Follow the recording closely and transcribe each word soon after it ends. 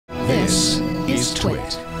This is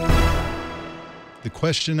Twit. The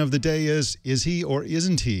question of the day is he or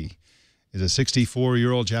isn't he? Is a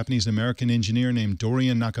 64-year-old Japanese-American engineer named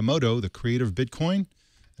Dorian Nakamoto the creator of Bitcoin?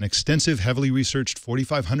 An extensive, heavily researched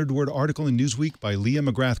 4,500-word article in Newsweek by Leah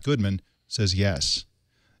McGrath Goodman says yes.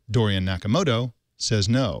 Dorian Nakamoto says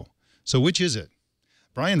no. So which is it?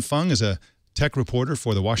 Brian Fung is a tech reporter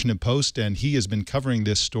for The Washington Post, and he has been covering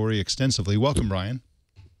this story extensively. Welcome, Brian.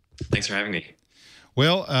 Thanks for having me.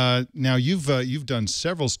 Well, now you've done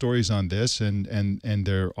several stories on this, and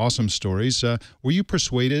they're awesome stories. Were you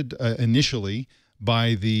persuaded initially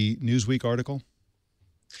by the Newsweek article?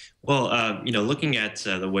 Well, looking at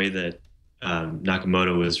the way that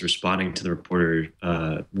Nakamoto was responding to the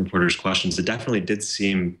reporter's questions, it definitely did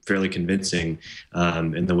seem fairly convincing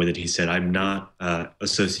in the way that he said, "I'm not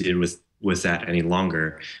associated with that any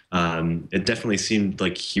longer." It definitely seemed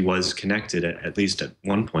like he was connected, at least at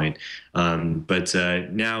one point. But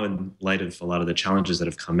now, in light of a lot of the challenges that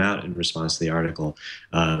have come out in response to the article,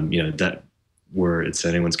 it's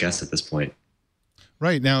anyone's guess at this point.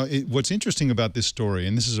 Right. Now, what's interesting about this story,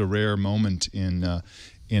 and this is a rare moment in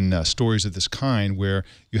stories of this kind, where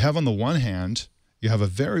you have on the one hand, you have a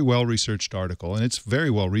very well-researched article, and it's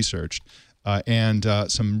very well-researched, and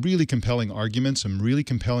some really compelling arguments, some really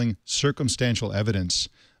compelling circumstantial evidence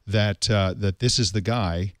that this is the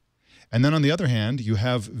guy. And then on the other hand, you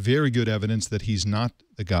have very good evidence that he's not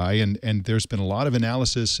the guy, and there's been a lot of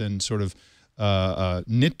analysis and sort of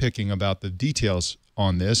nitpicking about the details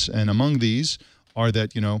on this. And among these are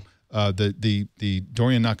that, the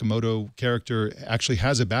Dorian Nakamoto character actually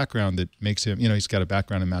has a background that makes him, he's got a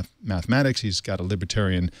background in mathematics, he's got a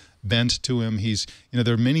libertarian bent to him,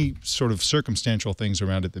 there are many sort of circumstantial things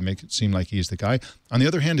around it that make it seem like he's the guy. On the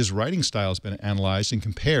other hand, his writing style has been analyzed and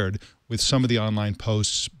compared with some of the online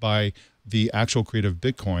posts by the actual creator of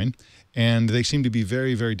Bitcoin, and they seem to be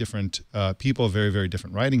very, very different people, very, very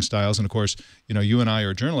different writing styles. And of course, you and I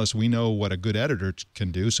are journalists. We know what a good editor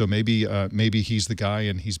can do. So maybe he's the guy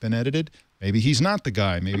and he's been edited. Maybe he's not the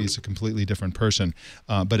guy. Maybe it's a completely different person.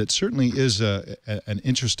 But it certainly is an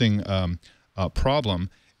interesting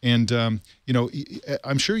problem. And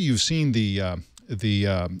I'm sure you've seen the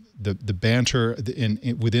banter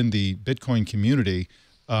within the Bitcoin community.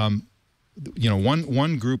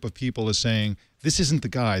 One group of people is saying, this isn't the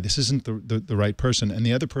guy, this isn't the right person, and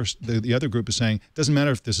the other group is saying, it doesn't matter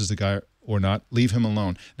if this is the guy or not, leave him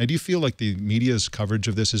alone. Now, do you feel like the media's coverage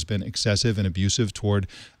of this has been excessive and abusive toward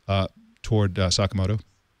Sakamoto?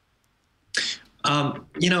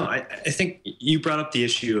 I think you brought up the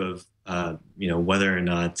issue of whether or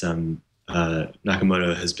not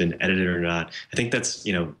Nakamoto has been edited or not. I think that's,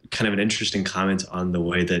 kind of an interesting comment on the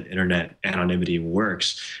way that internet anonymity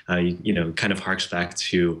works. Kind of harks back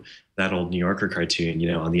to that old New Yorker cartoon,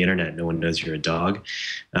 on the internet, no one knows you're a dog.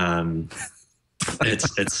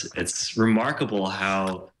 It's remarkable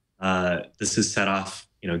how this has set off,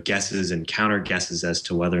 guesses and counter guesses as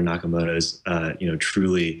to whether Nakamoto is,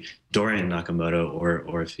 truly Dorian Nakamoto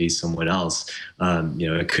or if he's someone else.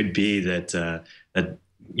 It could be that,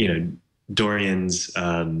 Dorian's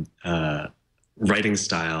writing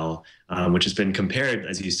style, which has been compared,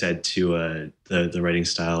 as you said, to the writing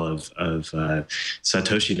style of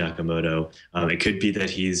Satoshi Nakamoto. It could be that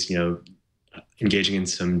he's, engaging in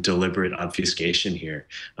some deliberate obfuscation here,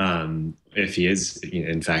 if he is,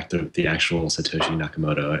 in fact, the actual Satoshi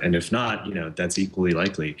Nakamoto. And if not, that's equally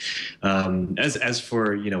likely. As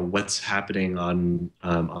for, what's happening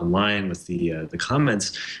online with the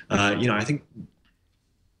comments, I think,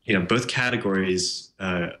 both categories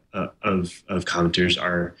of commenters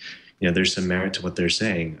are, there's some merit to what they're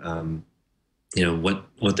saying.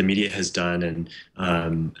 What the media has done, and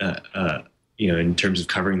in terms of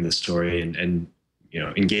covering the story and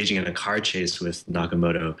engaging in a car chase with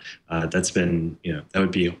Nakamoto, that's been, that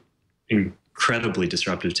would be incredibly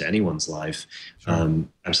disruptive to anyone's life. Sure.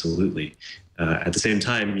 Absolutely. At the same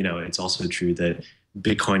time, it's also true that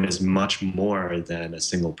Bitcoin is much more than a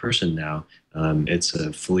single person now. It's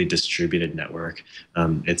a fully distributed network.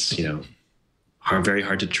 It's, very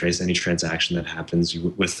hard to trace any transaction that happens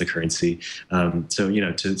with the currency. So,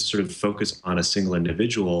 to sort of focus on a single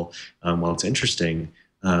individual, while it's interesting,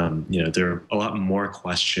 there are a lot more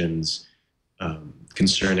questions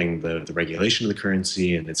concerning the regulation of the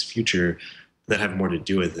currency and its future that have more to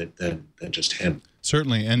do with it than just him.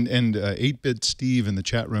 Certainly. And 8-Bit Steve in the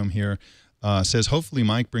chat room here says, hopefully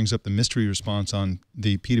Mike brings up the mystery response on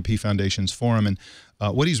the P2P Foundation's forum. And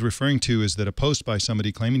what he's referring to is that a post by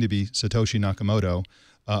somebody claiming to be Satoshi Nakamoto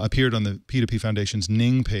appeared on the P2P Foundation's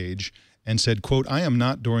Ning page and said, quote, "I am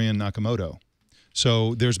not Dorian Nakamoto."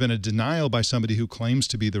 So there's been a denial by somebody who claims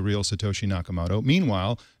to be the real Satoshi Nakamoto.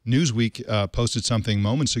 Meanwhile, Newsweek posted something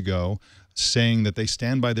moments ago saying that they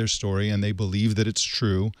stand by their story and they believe that it's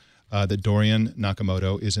true, that Dorian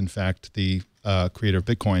Nakamoto is in fact the creator of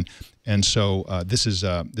Bitcoin. And so this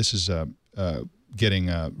is getting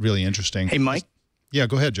really interesting. Hey, Mike. Yeah,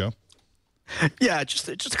 go ahead, Joe. Yeah, just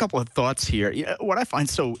a couple of thoughts here. What I find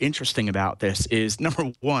so interesting about this is,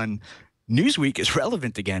 number one, Newsweek is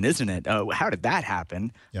relevant again, isn't it? How did that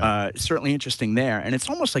happen? Yeah. Certainly interesting there. And it's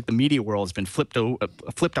almost like the media world has been flipped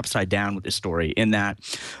upside down with this story, in that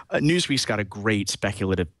Newsweek's got a great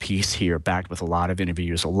speculative piece here, backed with a lot of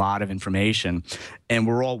interviews, a lot of information. And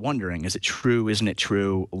we're all wondering, is it true? Isn't it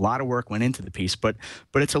true? A lot of work went into the piece, but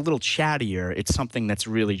it's a little chattier. It's something that's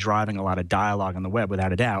really driving a lot of dialogue on the web,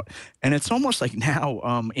 without a doubt. And it's almost like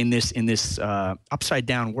now in this upside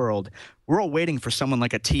down world, we're all waiting for someone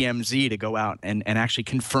like a TMZ to go out and actually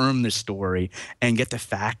confirm this story and get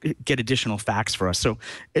additional facts for us. So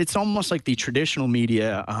it's almost like the traditional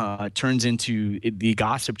media turns into the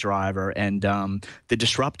gossip driver, and the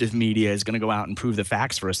disruptive media is going to go out and prove the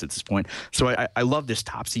facts for us at this point. So I love this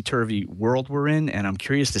topsy-turvy world we're in, and I'm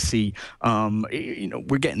curious to see.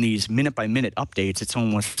 We're getting these minute-by-minute updates.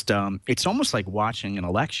 It's almost like watching an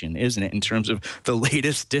election, isn't it? In terms of the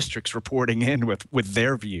latest districts reporting in with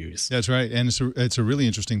their views. That's right. And it's a really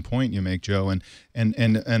interesting point you make, Joe.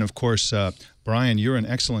 And of course, Brian, you're an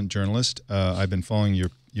excellent journalist. I've been following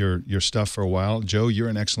your stuff for a while. Joe, you're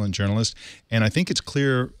an excellent journalist. And I think it's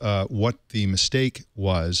clear what the mistake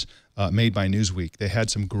was made by Newsweek. They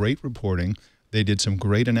had some great reporting. They did some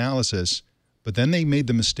great analysis. But then they made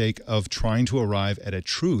the mistake of trying to arrive at a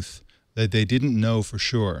truth that they didn't know for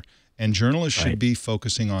sure. And journalists should be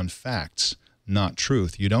focusing on facts, not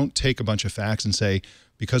truth. You don't take a bunch of facts and say,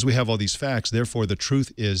 because we have all these facts, therefore the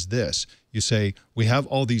truth is this. You say, we have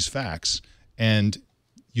all these facts, and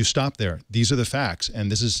you stop there. These are the facts,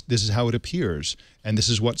 and this is how it appears, and this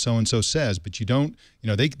is what so-and-so says. But you don't,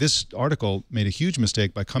 this article made a huge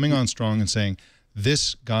mistake by coming on strong and saying,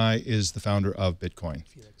 this guy is the founder of Bitcoin.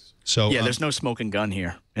 So yeah, there's no smoking gun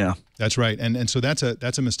here. Yeah, that's right, and so that's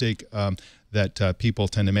a mistake that people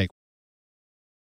tend to make.